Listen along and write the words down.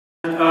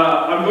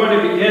going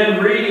to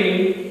begin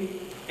reading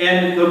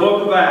in the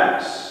book of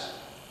Acts.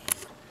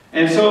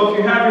 And so if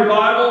you have your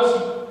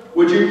Bibles,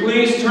 would you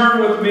please turn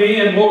with me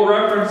and we'll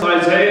reference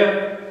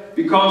Isaiah,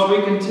 because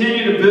we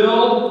continue to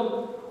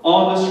build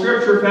on the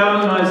scripture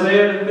found in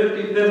Isaiah, the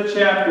 55th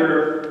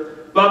chapter.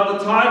 But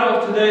the title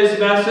of today's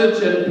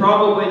message, and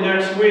probably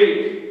next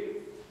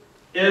week,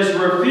 is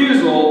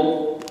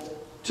Refusal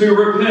to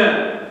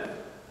Repent.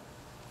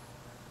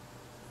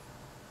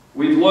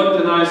 We've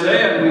looked in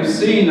Isaiah and we've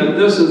seen that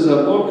this is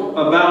a book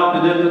about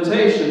an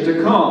invitation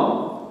to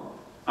come.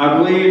 I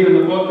believe in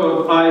the book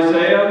of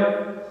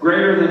Isaiah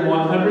greater than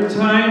 100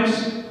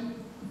 times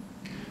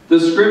the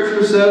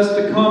scripture says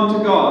to come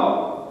to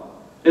God.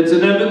 It's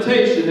an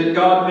invitation that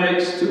God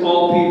makes to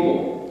all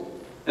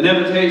people. An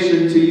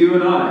invitation to you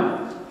and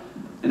I.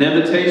 An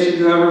invitation to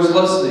whoever's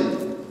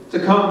listening to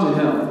come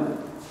to Him.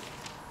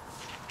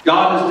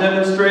 God has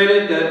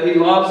demonstrated that He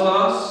loves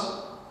us.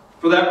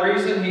 For that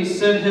reason, He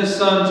sent His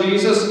Son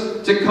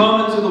Jesus to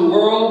come into the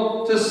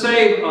world to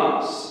save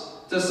us.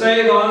 To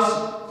save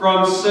us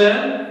from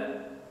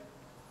sin.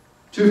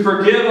 To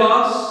forgive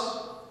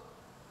us.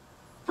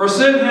 For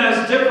sin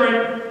has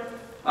different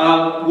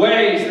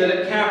ways that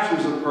it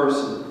captures a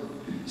person.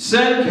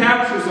 Sin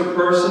captures a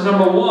person,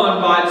 number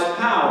one, by its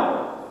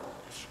power.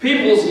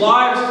 People's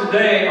lives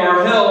today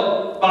are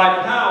held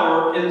by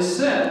power in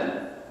sin.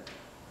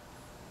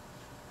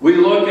 We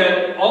look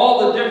at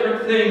all the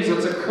different things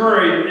that's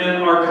occurring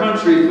in our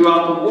country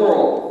throughout the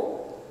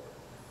world.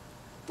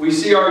 We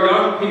see our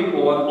young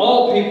people and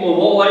all people of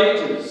all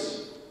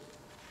ages.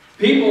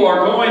 People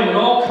are going in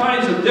all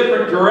kinds of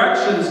different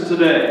directions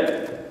today.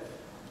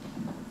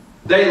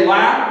 They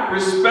lack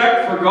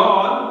respect for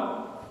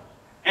God,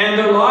 and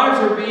their lives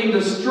are being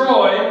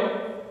destroyed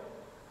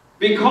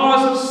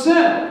because of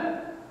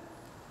sin.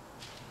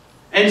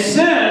 And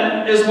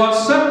sin is what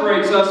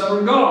separates us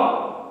from God.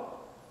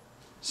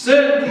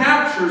 Sin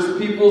captures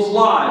people's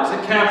lives.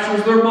 It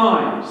captures their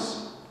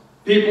minds.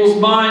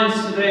 People's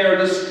minds today are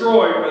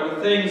destroyed by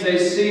the things they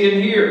see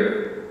and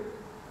hear.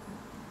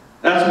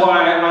 That's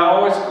why I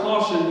always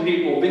caution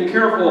people, be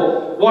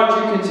careful what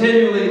you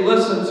continually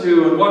listen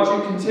to and what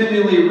you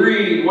continually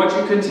read, what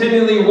you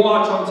continually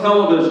watch on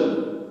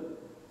television.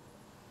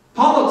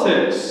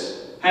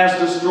 Politics has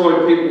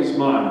destroyed people's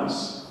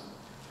minds.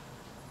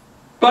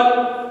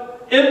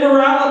 But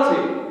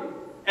immorality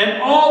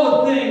and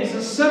all the things,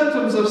 the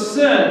symptoms of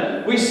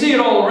sin, we see it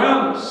all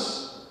around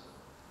us.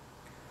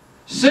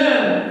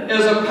 Sin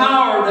is a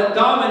power that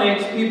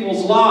dominates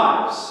people's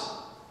lives.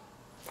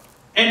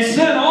 And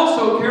sin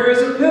also carries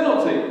a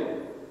penalty.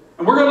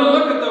 And we're going to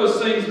look at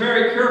those things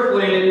very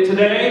carefully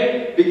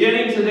today,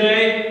 beginning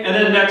today, and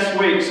then next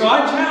week. So I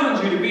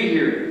challenge you to be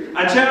here.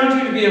 I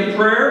challenge you to be in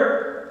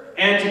prayer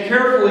and to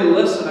carefully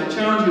listen. I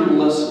challenge you to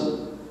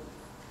listen.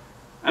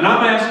 And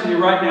I'm asking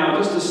you right now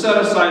just to set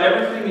aside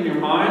everything in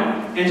your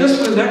mind, and just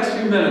for the next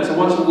few minutes I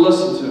want you to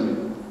listen to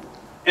me.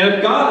 And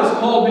if God has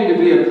called me to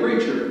be a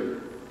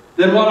preacher,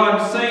 then what I'm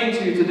saying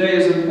to you today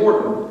is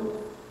important.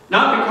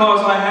 Not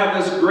because I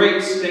have this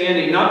great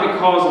standing, not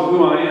because of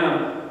who I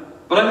am,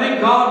 but I thank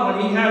God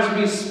when He has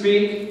me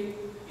speak,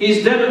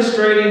 He's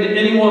demonstrating to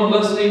anyone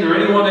listening or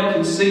anyone that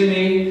can see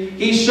me,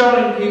 He's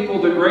showing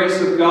people the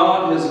grace of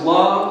God, His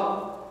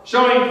love,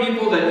 showing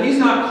people that He's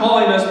not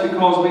calling us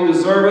because we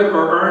deserve it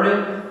or earn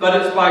it,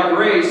 but it's by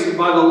grace and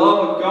by the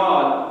love of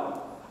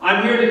God.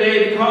 I'm here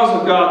today because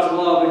of God's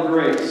love and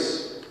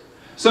grace.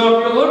 So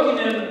if you're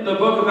looking in the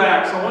book of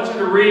Acts, I want you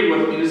to read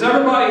with me. Does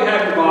everybody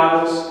have your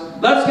Bibles?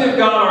 Let's give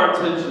God our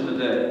attention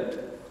today.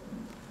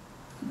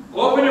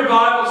 Open your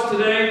Bibles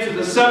today to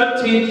the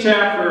 17th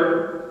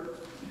chapter.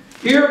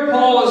 Here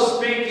Paul is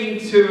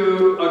speaking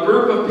to a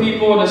group of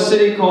people in a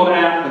city called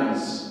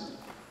Athens.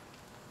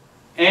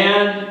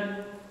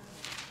 And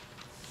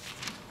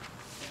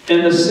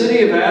in the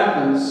city of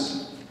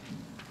Athens,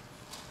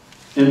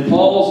 in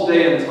Paul's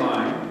day and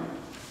time,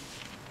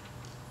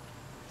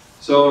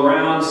 so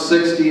around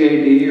 60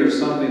 AD or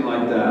something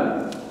like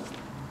that,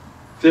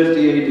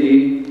 50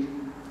 AD,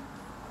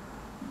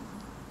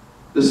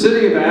 the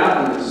city of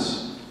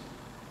Athens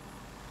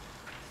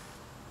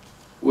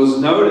was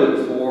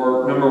noted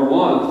for, number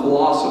one,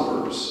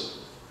 philosophers.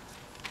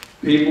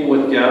 People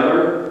would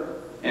gather,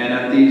 and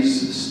at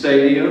these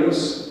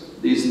stadiums,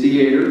 these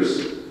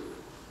theaters,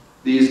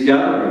 these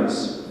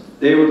gatherings,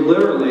 they would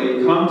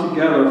literally come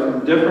together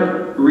from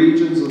different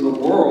regions of the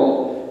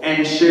world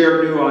and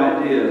share new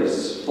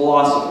ideas,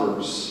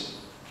 philosophers.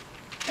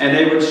 And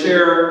they would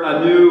share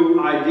a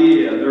new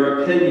idea,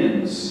 their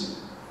opinions.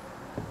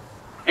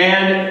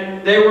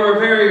 And they were a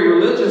very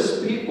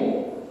religious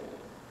people.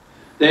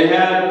 They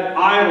had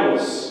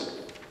idols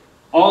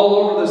all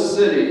over the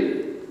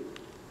city.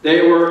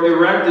 They were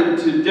erected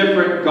to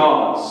different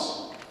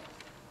gods.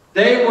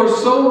 They were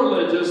so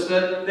religious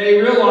that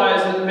they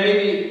realized that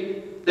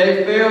maybe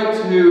they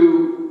failed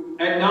to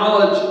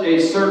acknowledge a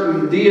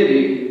certain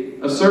deity,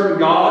 a certain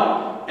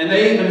God, and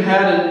they even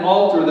had an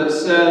altar that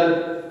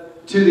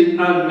said, "To the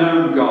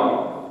unknown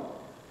God."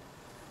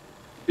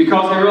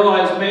 Because they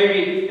realized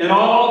maybe in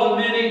all the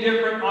many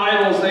different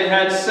idols they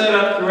had set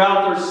up throughout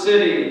throughout their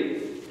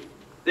city,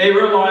 they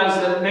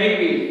realized that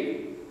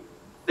maybe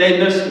they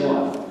missed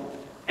one.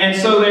 And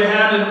so they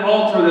had an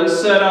altar that's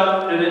set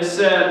up, and it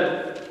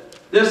said,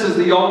 "This is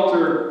the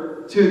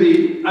altar to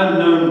the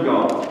unknown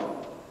God."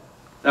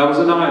 That was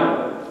an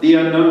idol, the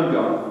unknown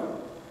God.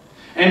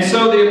 And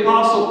so the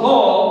Apostle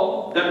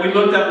Paul, that we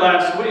looked at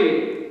last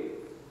week,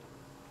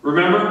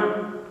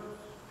 remember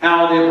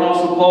how the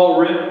Apostle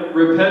Paul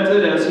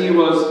repented as he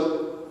was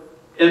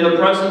in the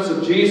presence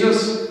of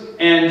Jesus,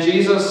 and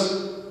Jesus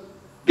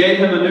gave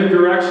him a new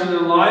direction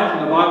in life.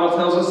 And the Bible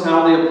tells us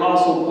how the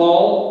Apostle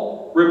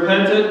Paul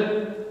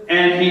repented,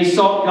 and he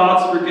sought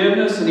God's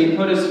forgiveness, and he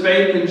put his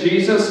faith in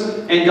Jesus,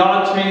 and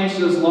God changed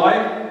his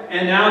life.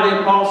 And now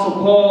the Apostle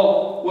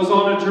Paul was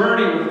on a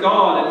journey with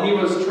God, and he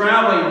was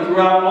traveling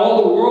throughout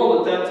all the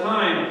world at that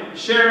time,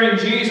 sharing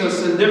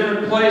Jesus in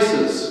different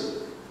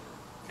places.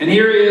 And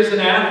here he is in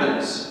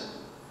Athens.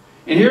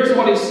 And here's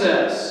what he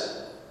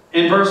says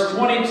in verse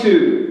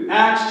 22,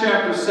 Acts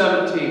chapter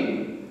 17.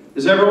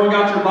 Has everyone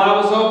got your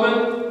Bibles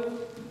open?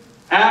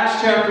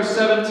 Acts chapter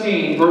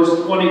 17, verse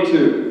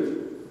 22.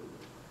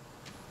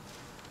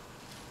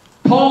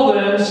 Paul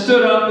then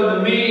stood up in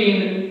the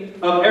meeting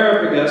of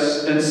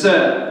Areopagus and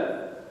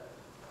said,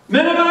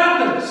 "Men of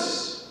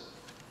Athens,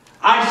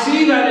 I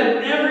see that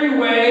in every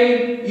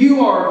way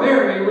you are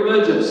very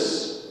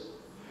religious.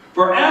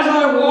 For as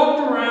I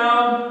walked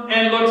around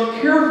and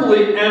looked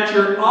carefully at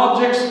your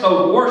objects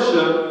of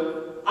worship,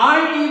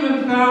 I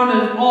even found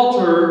an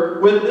altar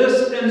with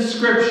this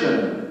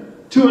inscription,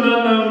 'To an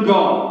unknown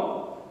God.'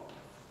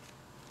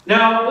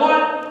 Now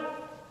what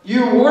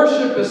you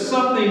worship is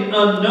something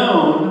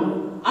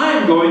unknown. I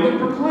am going to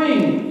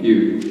proclaim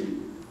you.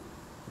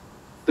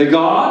 The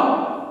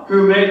God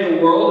who made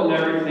the world and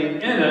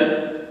everything in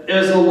it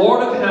is the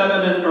Lord of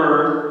heaven and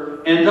earth,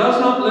 and does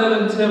not live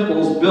in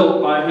temples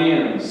built by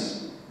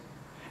hands.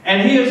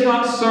 And he is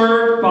not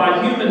served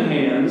by human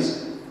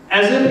hands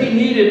as if he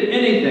needed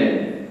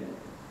anything,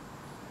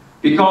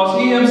 because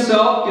he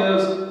himself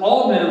gives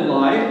all men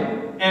life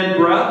and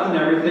breath and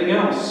everything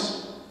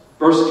else."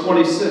 Verse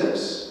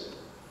 26.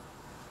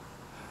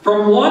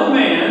 "From one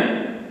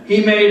man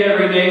he made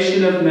every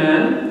nation of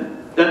men,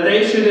 that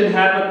they should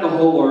inhabit the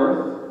whole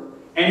earth.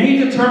 And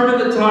he determined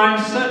the time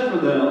set for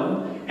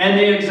them, and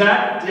the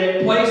exact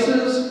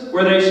places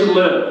where they should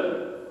live.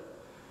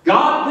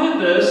 God did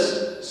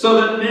this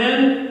so that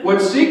men would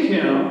seek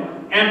him,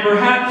 and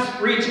perhaps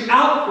reach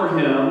out for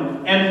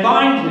him and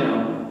find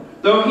him,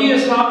 though he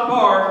is not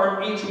far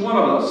from each one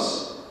of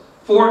us.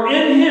 For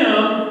in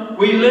him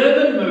we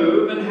live and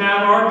move and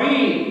have our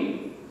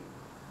being.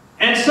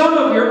 And some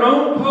of your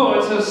own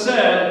poets have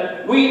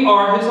said, we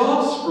are his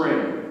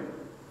offspring."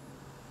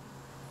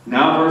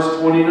 Now verse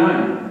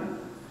 29.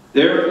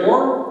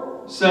 "Therefore,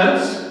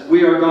 since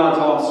we are God's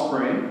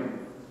offspring,"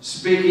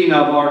 speaking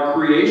of our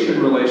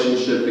creation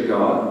relationship to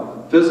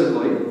God,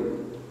 physically,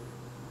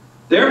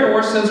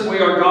 "therefore, since we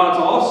are God's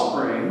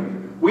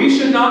offspring, we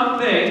should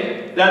not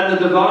think that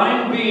the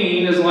divine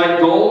being is like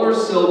gold or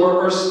silver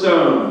or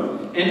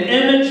stone, an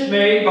image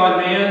made by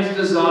man's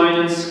design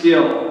and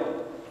skill.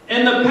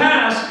 In the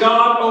past,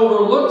 God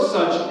overlooked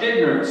such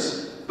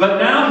ignorance, but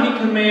now he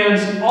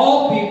commands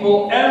all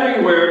people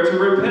everywhere to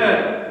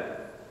repent.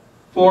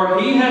 For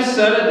he has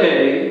set a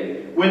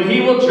day when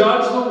he will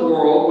judge the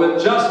world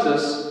with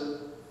justice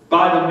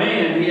by the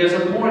man he has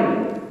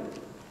appointed.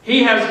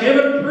 He has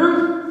given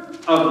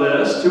proof of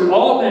this to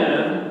all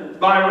men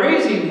by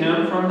raising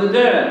him from the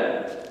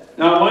dead."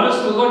 Now I want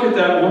us to look at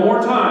that one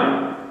more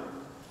time.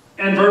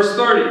 And verse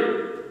 30.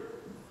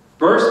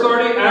 Verse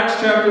 30, Acts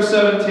chapter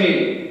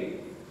 17.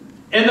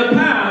 "In the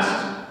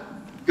past,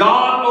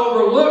 God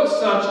overlooked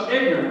such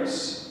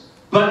ignorance,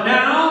 but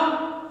now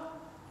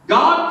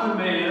God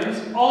commands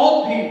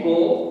all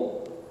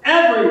people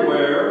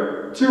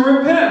everywhere to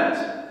repent.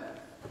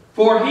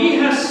 For he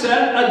has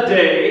set a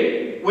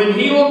day when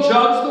he will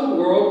judge the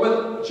world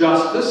with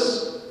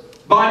justice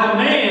by the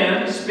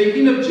man,"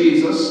 speaking of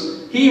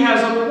Jesus, "he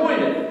has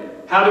appointed."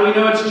 How do we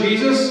know it's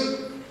Jesus?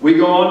 We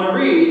go on to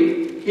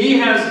read, "He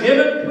has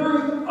given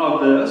proof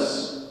of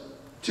this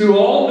to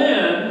all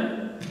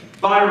men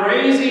by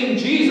raising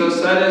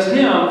Jesus," that is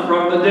him,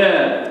 "from the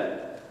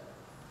dead."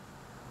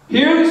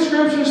 Here the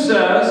scripture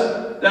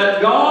says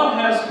that God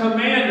has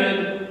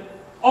commanded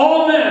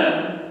all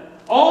men,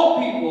 all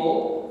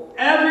people,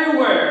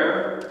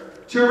 everywhere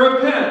to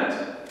repent.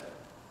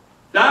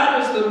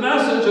 That is the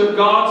message of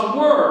God's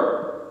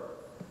Word.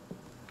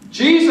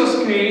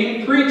 Jesus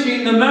came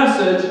preaching the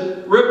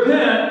message,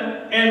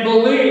 repent and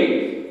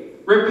believe.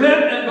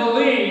 Repent and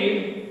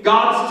believe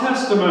God's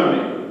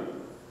testimony.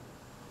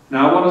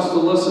 Now I want us to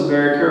listen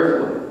very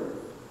carefully.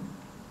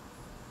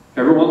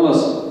 Everyone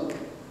listen.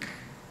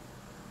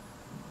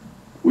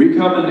 We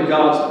come into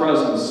God's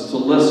presence to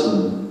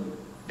listen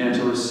and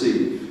to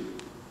receive.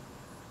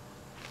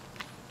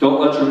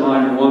 Don't let your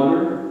mind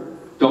wander.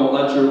 Don't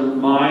let your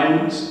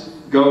mind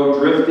go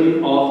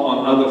drifting off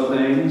on other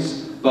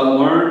things, but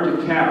learn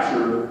to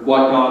capture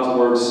what God's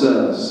Word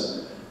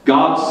says.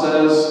 God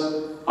says,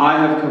 "I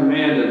have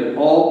commanded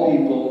all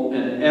people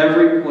in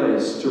every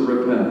place to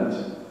repent."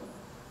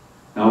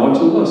 want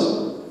to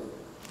listen.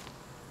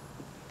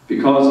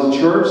 Because the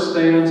church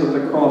stands at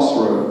the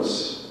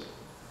crossroads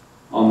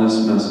on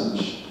this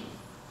message.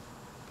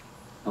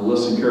 Now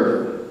listen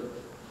carefully.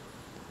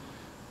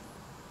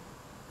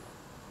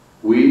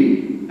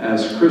 We,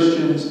 as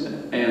Christians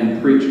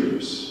and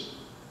preachers,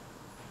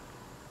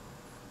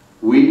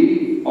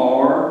 we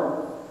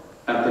are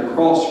at the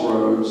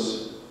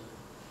crossroads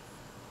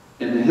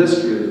in the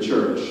history of the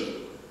church.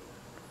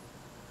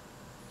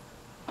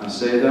 I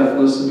say that,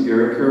 listen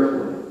very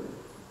carefully.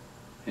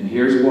 And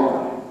here's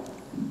why.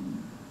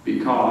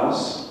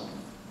 Because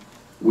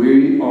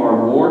we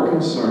are more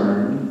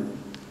concerned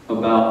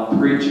about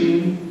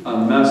preaching a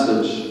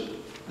message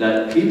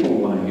that people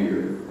want to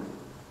hear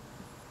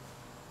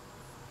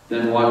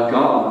than what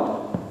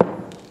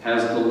God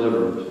has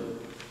delivered.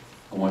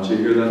 I want you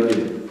to hear that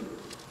again.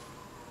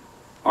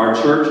 Our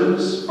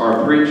churches,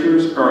 our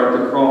preachers are at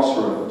the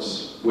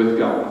crossroads with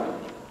God.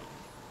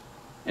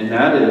 And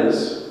that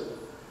is,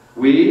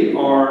 we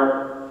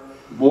are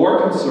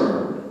more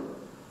concerned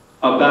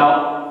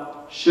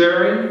about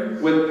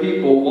sharing with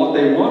people what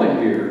they want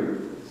to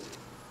hear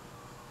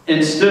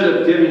instead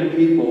of giving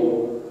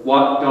people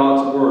what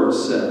God's Word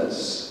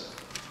says.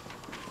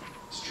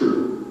 It's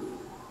true.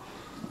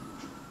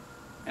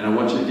 And I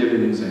want you to give you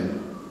an example.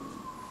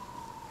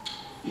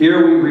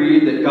 Here we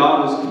read that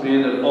God has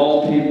commanded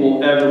all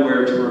people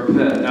everywhere to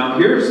repent. Now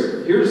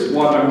here's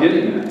what I'm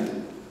getting at.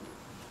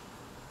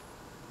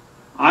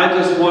 I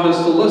just want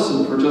us to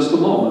listen for just a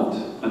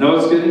moment. I know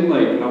it's getting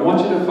late, but I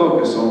want you to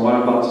focus on what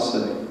I'm about to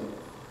say.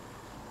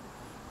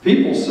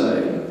 People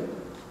say,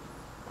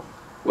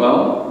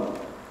 well,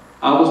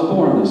 I was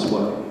born this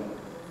way.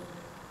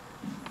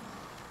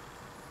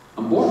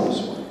 I'm born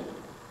this way.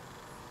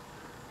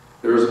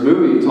 There's a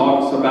movie that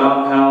talks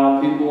about how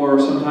people are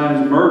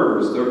sometimes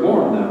murderers. They're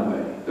born that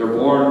way. They're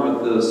born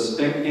with this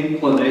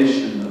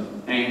inclination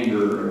of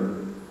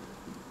anger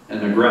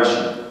and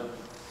aggression.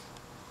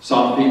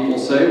 Some people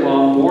say,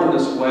 well, I'm born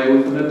this way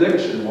with an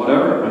addiction,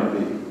 whatever it might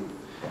be.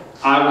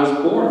 I was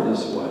born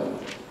this way.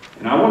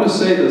 And I want to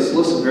say this,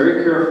 listen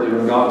very carefully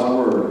on God's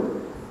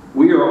Word.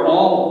 We are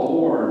all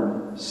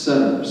born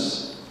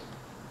sinners.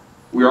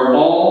 We are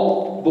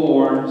all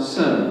born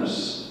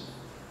sinners.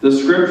 The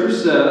Scripture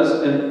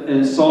says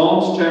in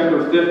Psalms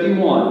chapter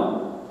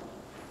 51,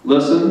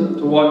 listen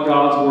to what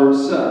God's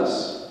Word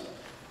says.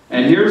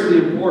 And here's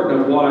the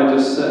importance of what I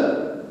just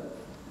said.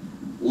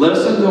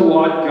 Listen to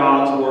what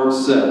God's Word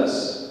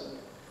says.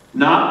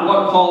 Not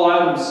what Paul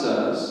Adams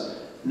says.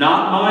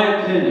 Not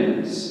my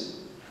opinions.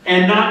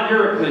 And not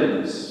your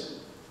opinions.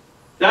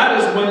 That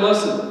is when,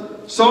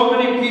 listen, so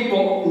many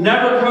people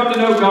never come to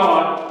know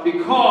God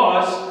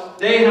because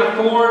they have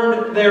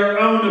formed their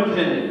own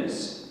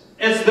opinions.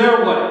 It's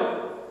their way.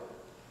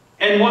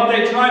 And what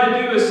they try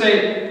to do is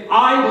say,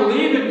 I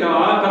believe in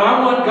God, but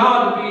I want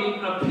God to be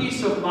a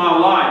piece of my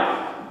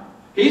life.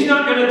 He's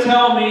not going to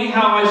tell me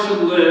how I should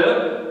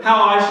live,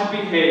 how I should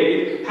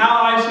behave,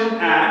 how I should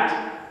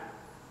act.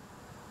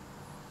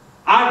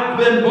 I've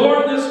been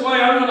born this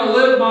way. I'm going to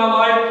live my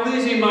life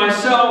pleasing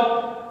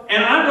myself,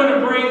 and I'm going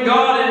to bring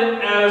God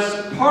in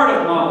as part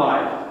of my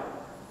life.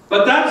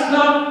 But that's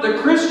not the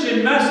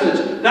Christian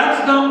message.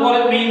 That's not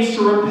what it means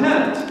to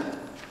repent.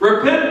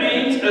 Repent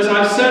means, as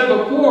I've said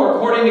before,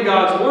 according to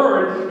God's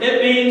Word,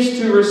 it means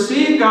to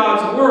receive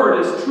God's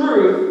Word as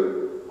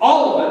truth,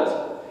 all of it,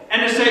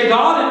 and to say,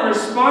 God, in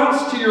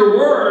response to your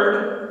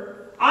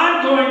Word,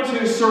 I'm going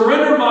to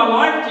surrender my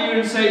life to you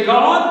and say,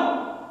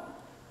 God,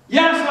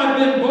 yes, I've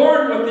been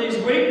born with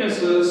these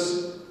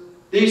weaknesses,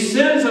 these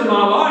sins in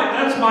my life.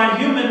 That's my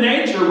human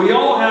nature. We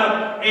all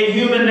have a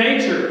human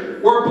nature.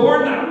 We're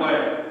born that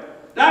way.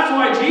 That's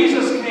why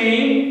Jesus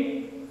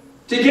came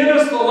to give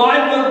us the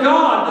life of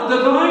God, the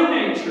divine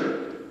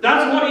nature.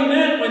 That's what he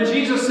meant when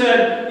Jesus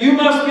said, you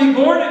must be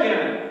born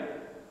again.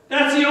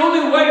 That's the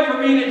only way for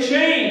me to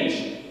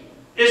change,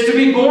 is to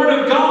be born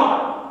of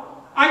God.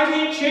 I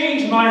can't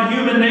change my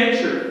human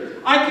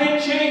nature. I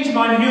can't change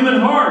my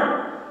human heart.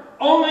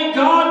 Only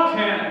God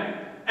can.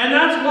 And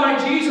that's why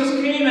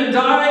Jesus came and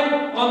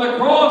died on the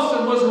cross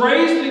and was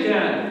raised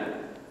again.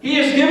 He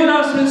has given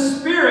us His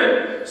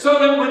Spirit so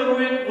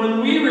that when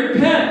we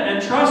repent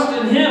and trust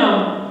in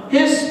Him,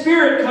 His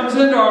Spirit comes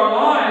into our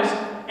lives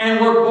and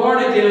we're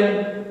born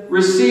again,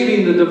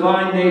 receiving the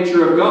divine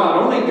nature of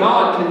God. Only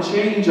God can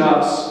change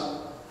us.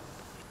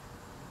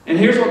 And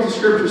here's what the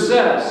Scripture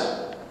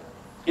says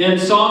in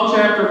Psalm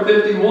chapter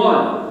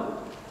 51.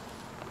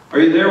 Are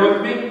you there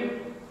with me?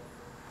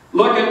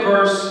 Look at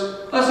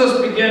let's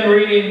just begin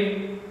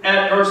reading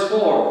at verse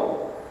 4.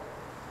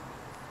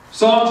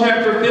 Psalm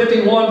chapter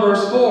 51,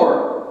 verse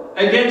 4.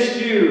 Against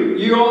you,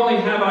 you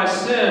only have I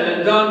sinned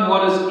and done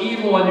what is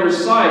evil in your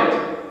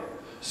sight,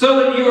 so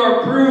that you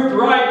are proved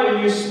right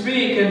when you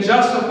speak and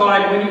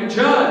justified when you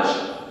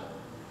judge.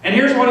 And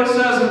here's what it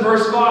says in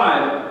verse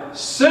 5.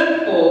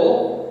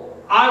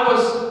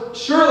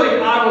 Surely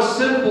I was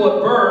sinful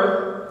at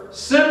birth,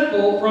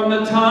 sinful from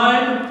the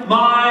time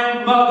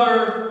my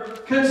mother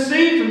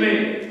conceived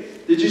me.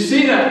 Did you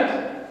see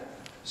that?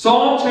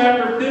 Psalm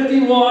chapter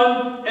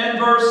 51 and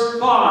verse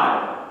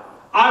 5.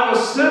 I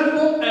was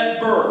sinful at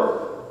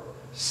birth,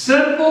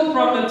 sinful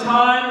from the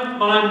time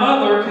my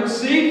mother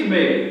conceived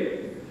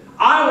me.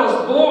 I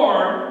was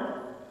born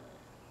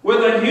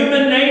with a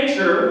human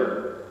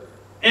nature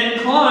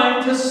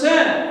inclined to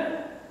sin.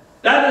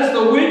 That is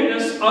the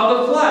weakness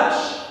of the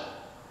flesh.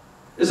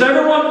 Is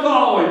everyone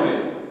following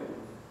me?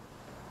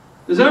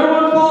 Does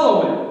everyone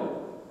follow me?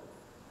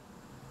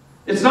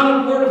 It's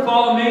not important to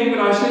follow me, but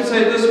I should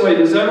say it this way.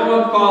 Does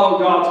everyone follow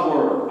God's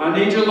Word? I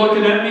need you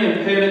looking at me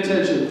and paying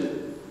attention.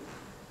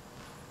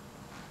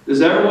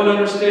 Does everyone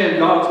understand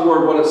God's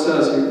Word, what it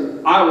says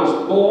here? I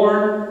was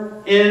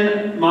born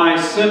in my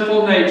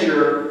sinful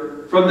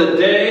nature from the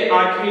day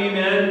I came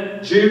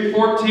in, June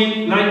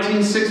 14,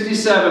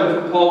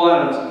 1967, from Paul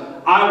Adams.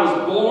 I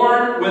was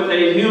born with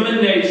a human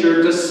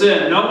nature to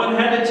sin. No one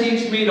had to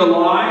teach me to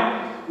lie.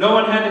 No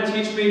one had to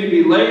teach me to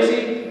be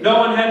lazy. No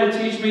one had to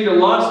teach me to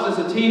lust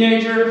as a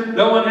teenager.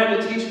 No one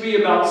had to teach me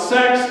about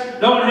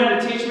sex. No one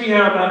had to teach me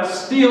about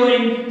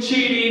stealing,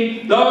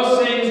 cheating.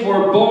 Those things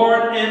were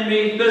born in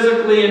me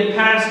physically and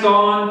passed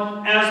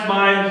on as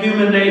my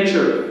human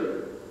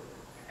nature.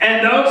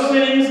 And those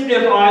things,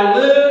 if I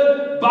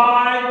live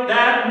by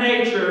that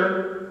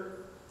nature,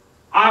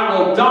 I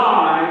will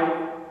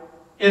die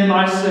in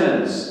my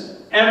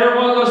sins.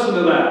 Everyone listen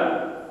to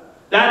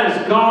that. That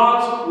is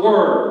God's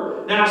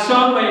Word. Now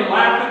some may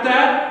laugh at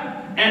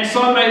that, and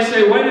some may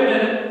say, wait a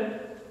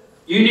minute,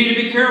 you need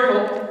to be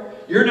careful.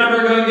 You're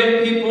never going to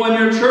get people in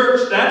your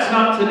church. That's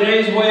not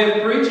today's way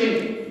of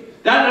preaching.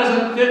 That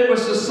doesn't fit with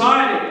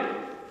society.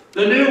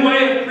 The new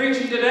way of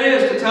preaching today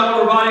is to tell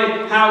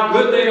everybody how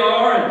good they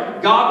are,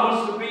 and God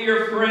wants to be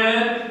your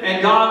friend,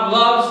 and God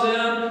loves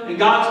them, and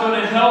God's going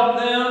to help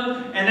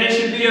them, and they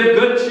should be of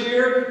good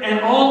cheer,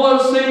 and all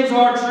those things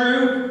are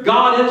true.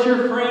 God is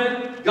your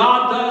friend.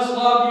 God does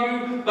love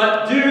you,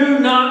 but do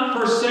not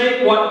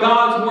forsake what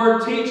God's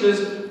Word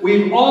teaches.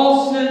 We've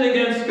all sinned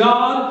against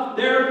God,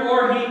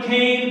 therefore He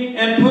came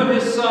and put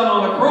His Son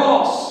on the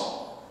cross.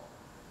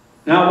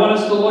 Now I want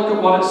us to look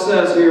at what it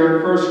says here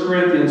in 1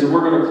 Corinthians, and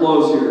we're going to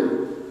close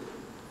here.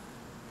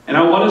 And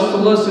I want us to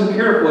listen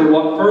carefully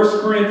what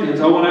 1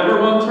 Corinthians, I want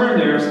everyone to turn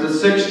there, it's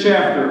the 6th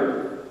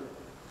chapter.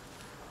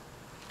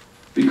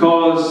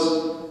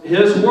 Because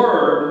His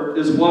Word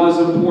is what is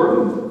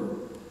important.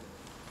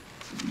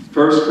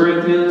 1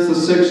 Corinthians,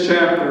 the 6th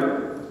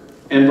chapter,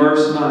 and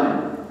verse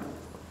 9.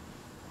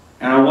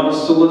 And I want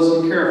us to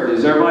listen carefully.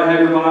 Does everybody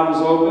have your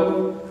Bibles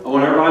open? I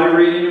want everybody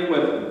reading it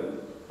with me.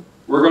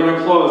 We're going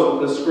to close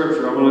with this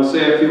scripture. I'm going to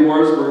say a few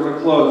words. We're going to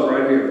close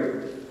right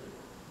here.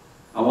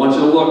 I want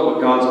you to look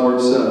what God's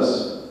Word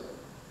says.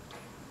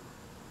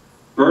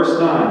 Verse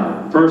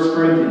 9, 1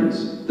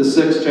 Corinthians, the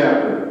 6th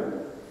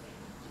chapter.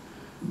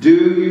 Do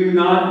you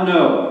not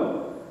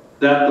know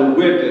that the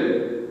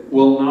wicked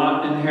will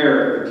not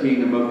inherit the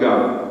kingdom of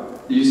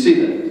God? Do you see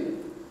that?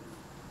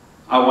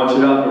 I want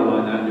you to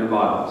underline that in your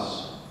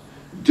Bibles.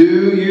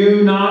 Do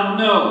you not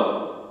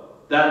know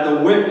that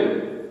the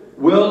wicked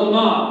will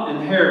not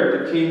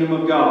inherit the kingdom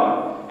of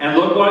God? And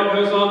look what it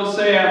goes on to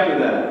say after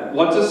that.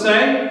 What's it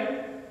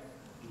say?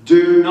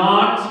 Do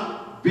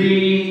not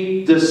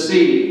be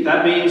deceived.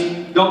 That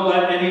means don't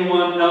let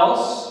anyone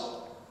else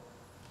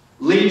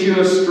lead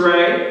you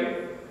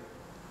astray.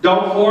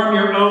 Don't form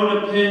your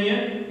own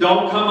opinion.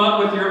 Don't come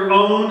up with your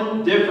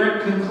own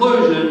different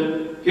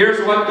conclusion.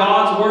 Here's what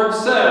God's Word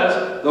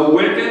says. The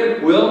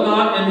wicked will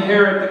not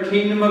inherit the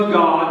kingdom of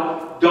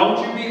God.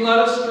 Don't you be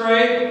led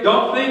astray.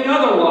 Don't think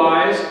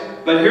otherwise.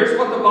 But here's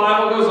what the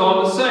Bible goes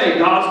on to say.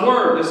 God's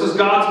Word. This is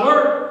God's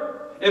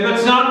Word. If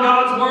it's not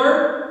God's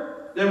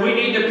Word, then we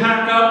need to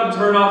pack up and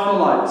turn off the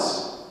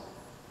lights.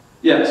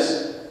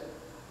 Yes.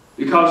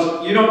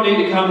 Because you don't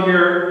need to come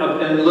here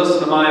and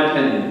listen to my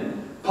opinion.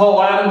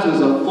 Paul Adams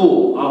is a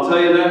fool. I'll tell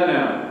you that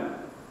now.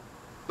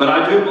 But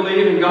I do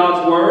believe in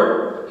God's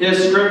Word.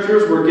 His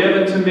scriptures were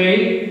given to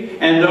me,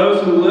 and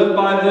those who live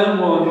by them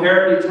will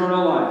inherit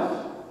eternal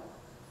life.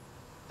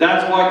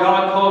 That's why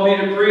God called me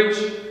to preach.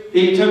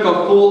 He took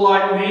a fool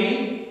like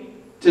me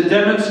to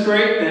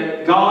demonstrate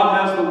that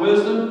God has the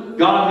wisdom,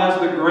 God has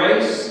the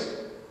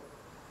grace,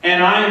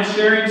 and I am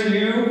sharing to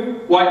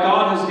you what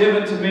God has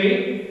given to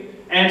me,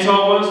 and so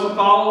I want us to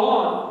follow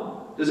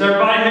on. Does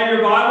everybody have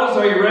your Bibles?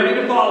 Are you ready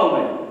to follow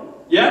me?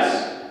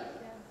 Yes?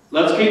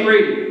 Let's keep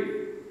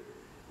reading.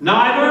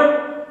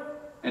 Neither,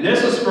 and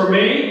this is for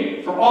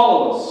me, for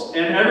all of us,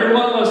 and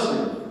everyone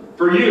listening,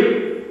 for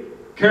you,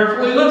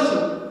 carefully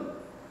listen.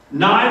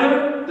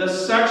 Neither the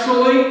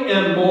sexually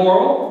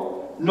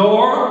immoral,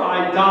 nor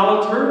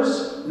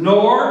idolaters,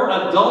 nor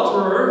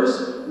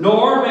adulterers,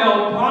 nor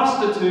male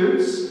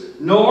prostitutes,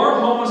 nor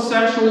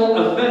homosexual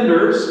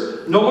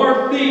offenders,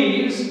 nor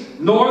thieves,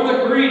 nor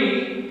the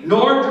greedy,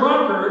 nor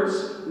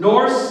drunkards,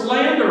 nor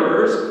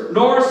slanderers,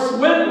 nor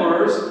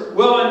swindlers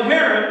will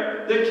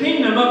inherit the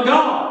kingdom of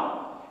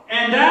God.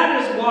 And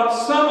that is what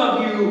some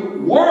of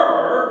you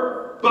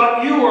were,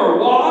 but you were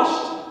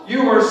washed,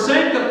 you were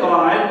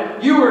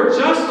sanctified, you were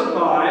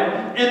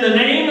justified in the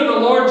name of the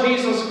Lord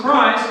Jesus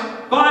Christ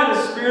by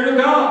the Spirit of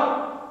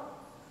God.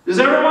 Does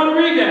everyone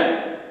read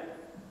that?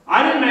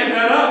 I didn't make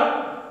that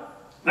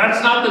up. That's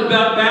That's not the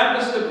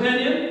Baptist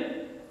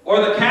opinion or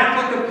the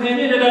Catholic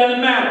opinion. It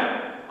doesn't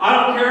matter. I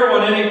don't care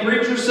what any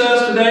preacher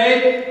says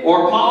today,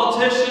 or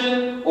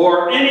politician,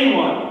 or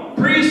anyone.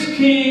 Priest,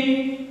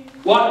 king.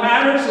 What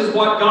matters is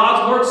what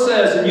God's Word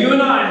says. And you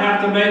and I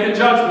have to make a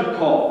judgment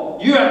call.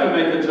 You have to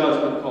make a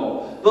judgment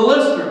call. The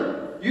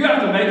listener, you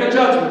have to make a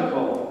judgment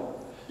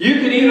call. You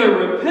can either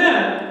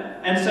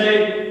repent and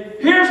say,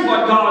 here's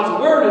what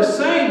God's Word is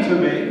saying to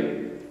me.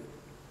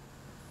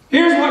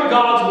 Here's what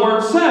God's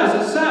Word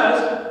says. It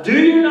says, do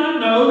you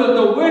not know that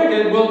the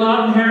wicked will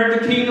not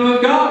inherit the kingdom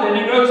of God? And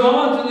it goes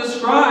on to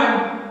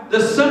describe the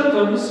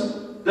symptoms,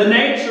 the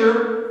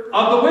nature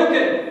of the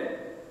wicked.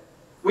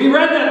 We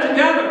read that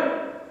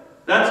together.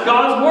 That's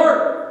God's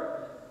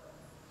Word.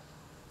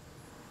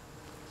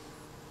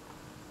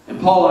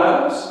 And Paul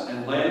Adams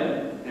and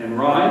Len and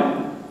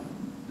Ryan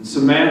and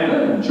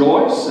Samantha and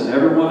Joyce and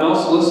everyone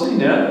else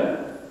listening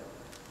in,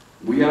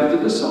 we have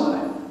to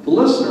decide. The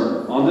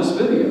listener on this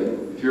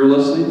video, if you're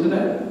listening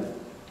today,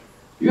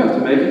 you have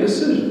to make a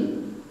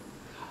decision.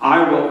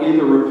 I will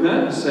either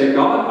repent and say,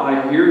 God,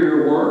 I hear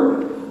your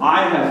word.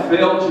 I have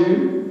failed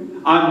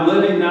you. I'm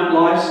living that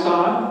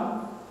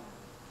lifestyle.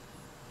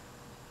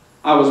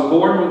 I was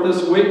born with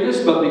this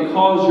weakness, but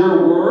because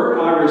your word,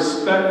 I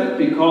respect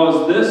it.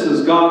 Because this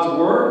is God's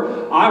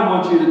word, I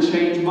want you to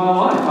change my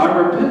life. I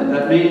repent.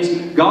 That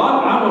means,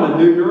 God, I want a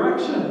new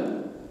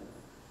direction.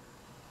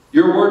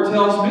 Your word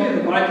tells me that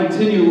if I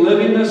continue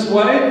living this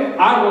way,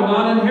 I will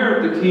not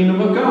inherit the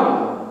kingdom of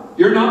God.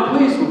 You're not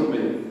pleased with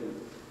me.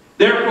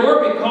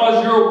 Therefore,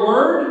 because your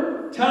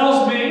word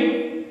tells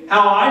me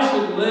how I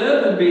should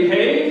live and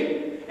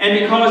behave, and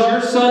because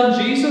your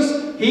Son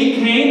Jesus, He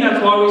came,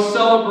 that's why we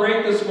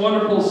celebrate this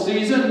wonderful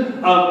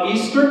season of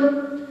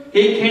Easter.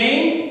 He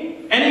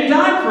came and He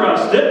died for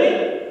us, didn't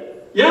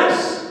He?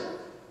 Yes.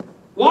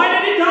 Why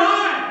did He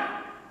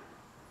die?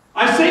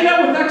 I say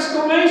that with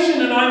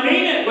exclamation, and I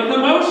mean it with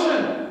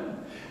emotion.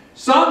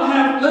 Some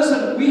have,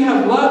 listen, we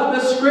have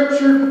left this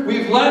scripture,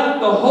 we've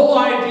left the whole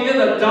idea,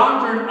 the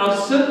doctrine of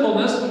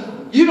sinfulness.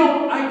 You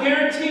don't, I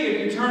guarantee if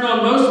you turn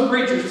on most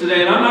preachers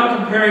today, and I'm not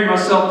comparing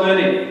myself to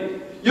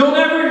any, you'll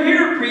never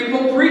hear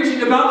people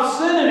preaching about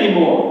sin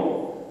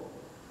anymore.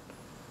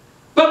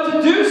 But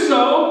to do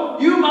so,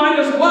 you might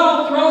as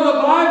well throw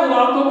the Bible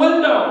out the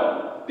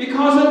window,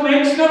 because it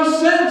makes no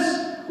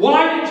sense.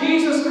 Why did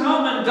Jesus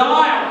come and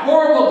die a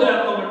horrible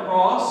death on the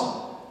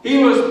cross?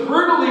 He was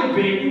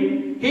brutally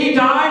beaten. He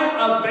died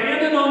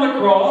abandoned on the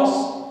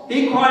cross.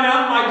 He cried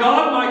out, my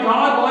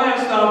God, why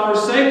hast thou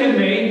forsaken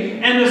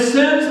me? And the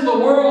sins of the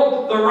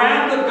world, the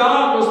wrath of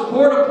God was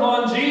poured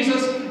upon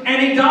Jesus,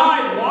 and He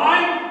died.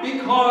 Why?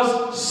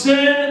 Because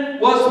sin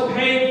was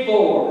paid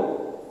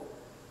for.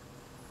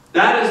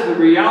 That is the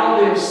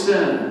reality of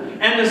sin.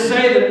 And to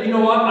say that, you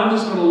know what, I'm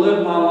just going to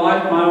live my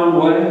life my own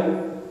way.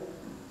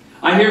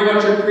 I hear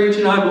what you're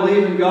preaching. I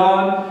believe in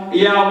God.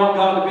 Yeah, I want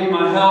God to be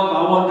my help.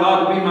 I want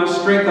God to be my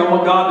strength. I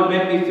want God to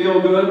make me feel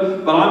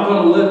good. But I'm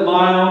going to live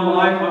my own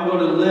life. I'm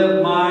going to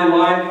live my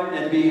life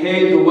and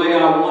behave the way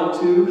I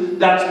want to.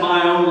 That's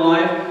my own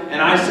life.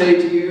 And I say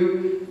to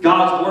you,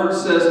 God's Word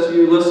says to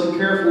you, listen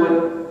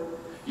carefully.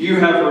 You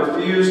have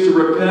refused to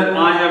repent.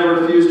 I have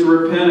refused to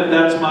repent if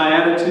that's my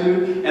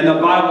attitude. And the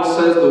Bible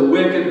says the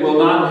wicked will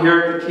not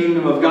inherit the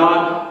kingdom of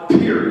God,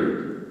 period.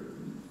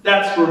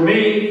 That's for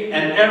me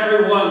and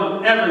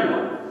everyone.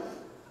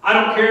 I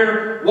don't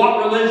care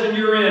what religion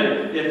you're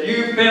in. If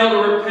you fail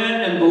to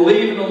repent and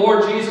believe in the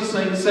Lord Jesus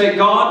and say,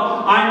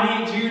 God,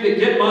 I need you to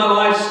get my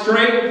life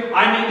straight.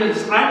 I need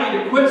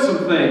to quit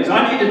some things.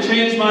 I need to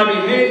change my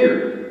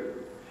behavior.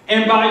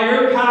 And by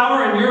your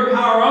power and your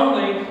power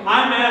only,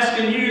 I'm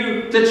asking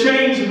you to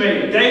change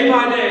me day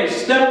by day,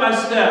 step by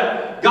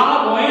step.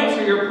 God will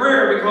answer your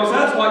prayer because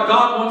that's what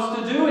God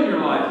wants to do in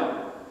your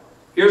life.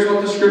 Here's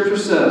what the Scripture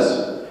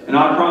says. And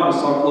I promise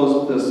I'll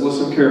close with this.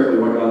 Listen carefully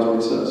what God's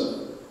Word says.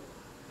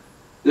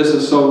 This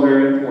is so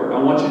very important.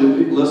 I want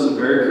you to listen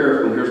very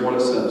carefully. Here's what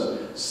it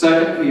says.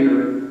 2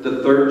 Peter,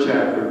 the 3rd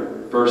chapter,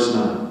 verse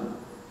 9.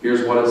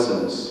 Here's what it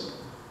says.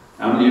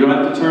 Now, you don't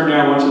have to turn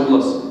there. I want you to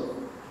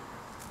listen.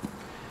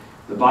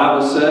 The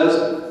Bible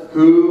says,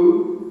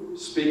 who,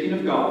 speaking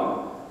of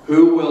God,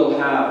 who will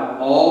have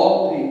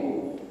all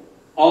people,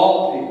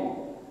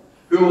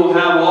 who will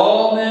have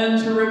all men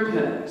to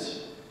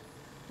repent.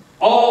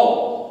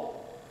 All,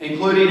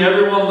 including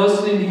everyone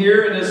listening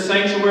here in this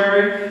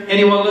sanctuary,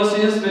 anyone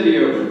listening to this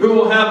video, who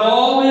will have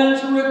all men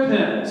to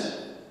repent.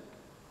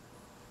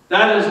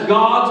 That is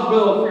God's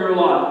will for your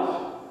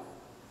life.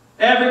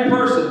 Every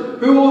person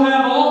who will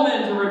have all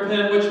men to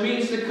repent, which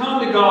means to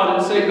come to God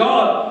and say,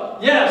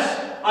 God,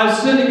 yes, I've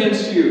sinned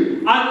against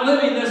you. I'm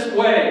living this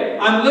way.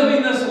 I'm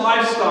living this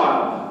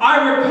lifestyle.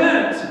 I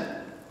repent.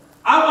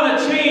 I want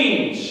to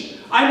change.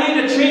 I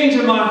need a change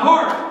in my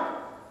heart.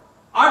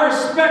 I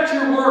respect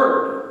your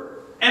word.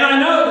 And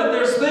I know that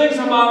there's things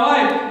in my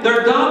life,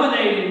 they're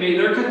dominating me,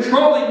 they're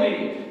controlling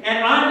me.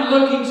 And I'm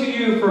looking to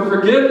you for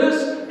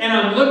forgiveness, and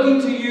I'm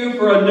looking to you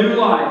for a new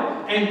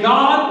life. And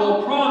God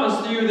will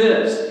promise you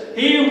this.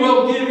 He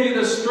will give you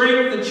the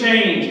strength to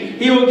change.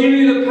 He will give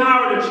you the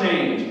power to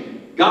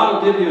change.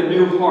 God will give you a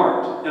new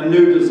heart, a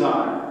new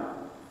desire.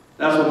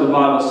 That's what the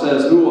Bible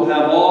says. Who will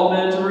have all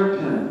men to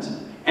repent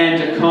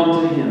and to come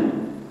to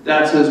Him.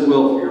 That's His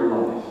will for your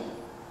life.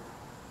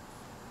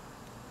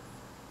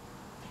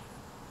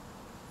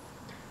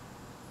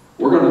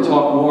 We're going to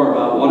talk more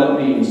about what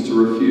it means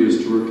to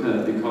refuse to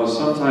repent, because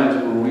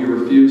sometimes when we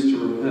refuse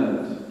to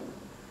repent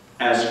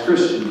as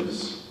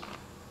Christians,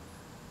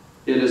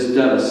 it is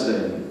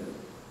devastating.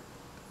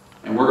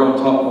 And we're going to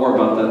talk more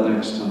about that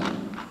next time.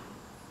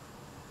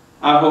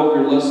 I hope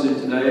you're listening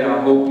today.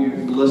 I hope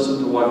you've listened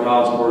to what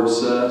God's Word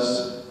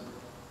says.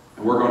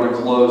 And we're going to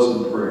close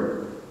in prayer.